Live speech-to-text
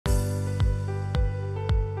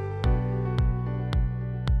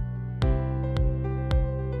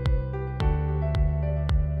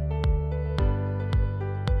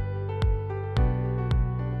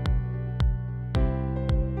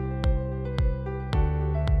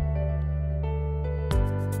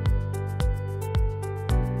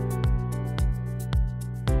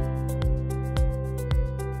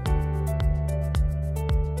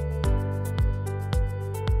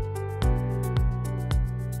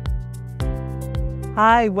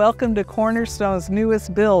Hi, welcome to Cornerstone's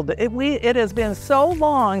newest build. It has been so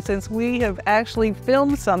long since we have actually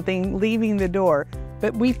filmed something leaving the door,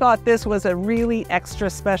 but we thought this was a really extra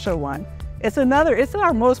special one. It's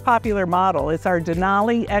our most popular model. It's our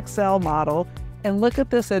Denali XL model. And look at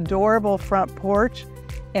this adorable front porch.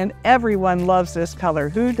 And everyone loves this color.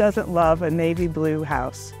 Who doesn't love a navy blue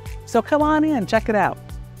house? So come on in, check it out.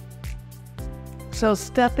 So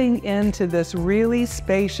stepping into this really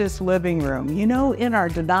spacious living room, you know, in our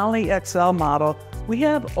Denali XL model, we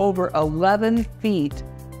have over 11 feet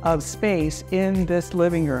of space in this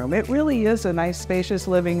living room. It really is a nice spacious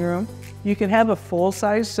living room. You can have a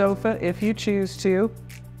full-size sofa if you choose to.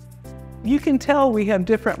 You can tell we have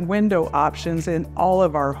different window options in all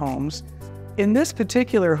of our homes. In this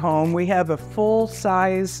particular home, we have a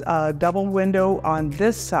full-size double window on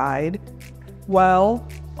this side, while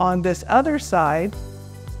on this other side,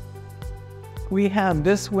 we have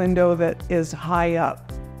this window that is high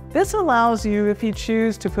up. This allows you, if you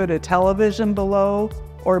choose, to put a television below,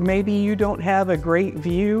 or maybe you don't have a great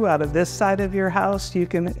view out of this side of your house, you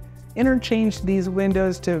can interchange these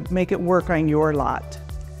windows to make it work on your lot.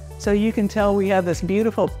 So you can tell we have this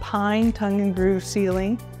beautiful pine tongue and groove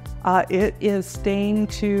ceiling. It is stained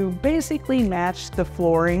to basically match the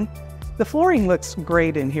flooring. The flooring looks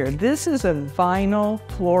great in here. This is a vinyl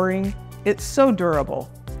flooring. It's so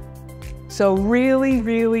durable. So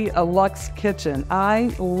really a luxe kitchen.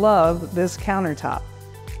 I love this countertop.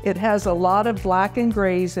 It has a lot of black and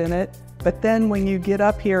grays in it, but then when you get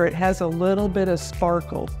up here, it has a little bit of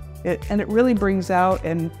sparkle. And it really brings out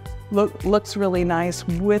and looks really nice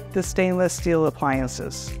with the stainless steel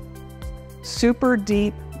appliances. Super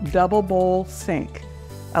deep double bowl sink.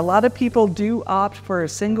 A lot of people do opt for a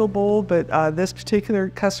single bowl, but this particular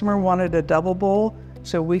customer wanted a double bowl,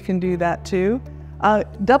 so we can do that too.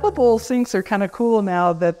 Double bowl sinks are kind of cool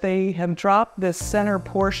now that they have dropped this center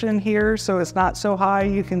portion here, so it's not so high.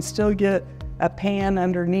 You can still get a pan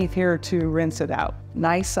underneath here to rinse it out.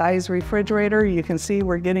 Nice size refrigerator. You can see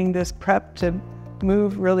we're getting this prepped to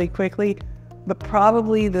move really quickly, but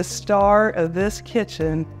probably the star of this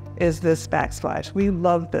kitchen is this backsplash. We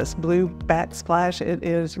love this blue backsplash. It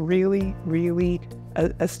is really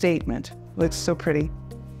a statement. Looks so pretty.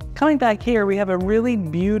 Coming back here, we have a really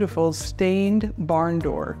beautiful stained barn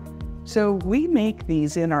door. So we make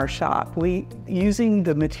these in our shop. Using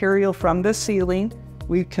the material from the ceiling,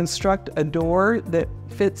 we construct a door that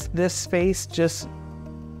fits this space just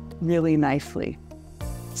really nicely.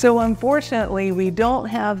 So unfortunately, we don't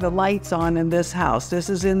have the lights on in this house.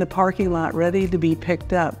 This is in the parking lot ready to be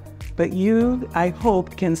picked up. But you, I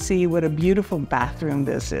hope, can see what a beautiful bathroom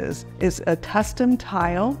this is. It's a custom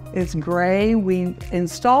tile. It's gray. We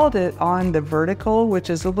installed it on the vertical, which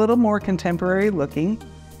is a little more contemporary looking.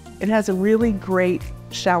 It has a really great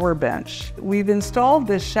shower bench. We've installed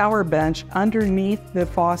this shower bench underneath the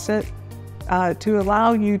faucet to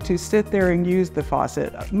allow you to sit there and use the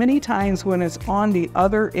faucet. Many times when it's on the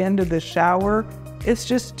other end of the shower, it's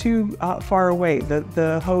just too far away.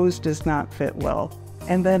 The hose does not fit well.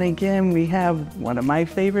 And then again, we have one of my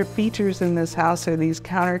favorite features in this house are these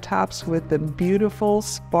countertops with the beautiful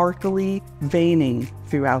sparkly veining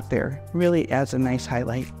throughout there. Really adds a nice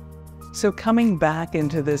highlight. So coming back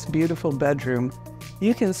into this beautiful bedroom,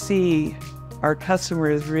 you can see our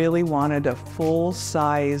customers really wanted a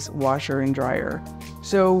full-size washer and dryer.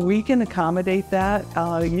 So we can accommodate that.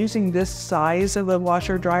 Using this size of the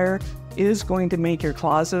washer dryer is going to make your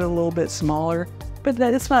closet a little bit smaller, but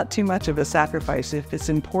it's not too much of a sacrifice if it's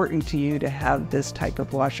important to you to have this type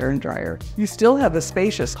of washer and dryer. You still have a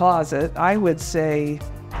spacious closet. I would say,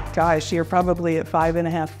 gosh, you're probably at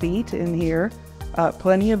 5.5 feet in here.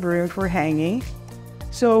 Plenty of room for hanging.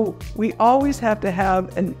 So we always have to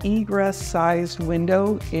have an egress-sized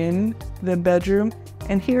window in the bedroom.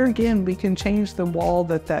 And here again, we can change the wall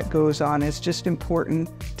that goes on. It's just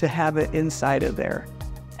important to have it inside of there.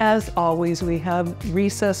 As always, we have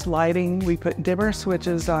recessed lighting. We put dimmer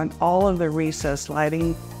switches on all of the recessed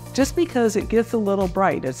lighting just because it gets a little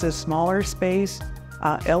bright. It's a smaller space.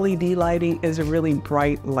 LED lighting is a really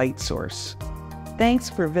bright light source. Thanks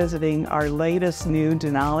for visiting our latest new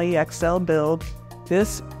Denali XL build.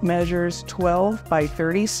 This measures 12 by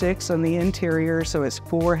 36 on the interior, so it's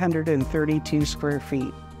 432 square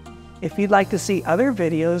feet. If you'd like to see other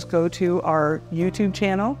videos, go to our YouTube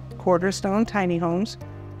channel, Cornerstone Tiny Homes,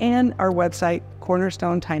 and our website,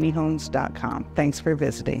 cornerstonetinyhomes.com. Thanks for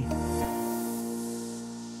visiting.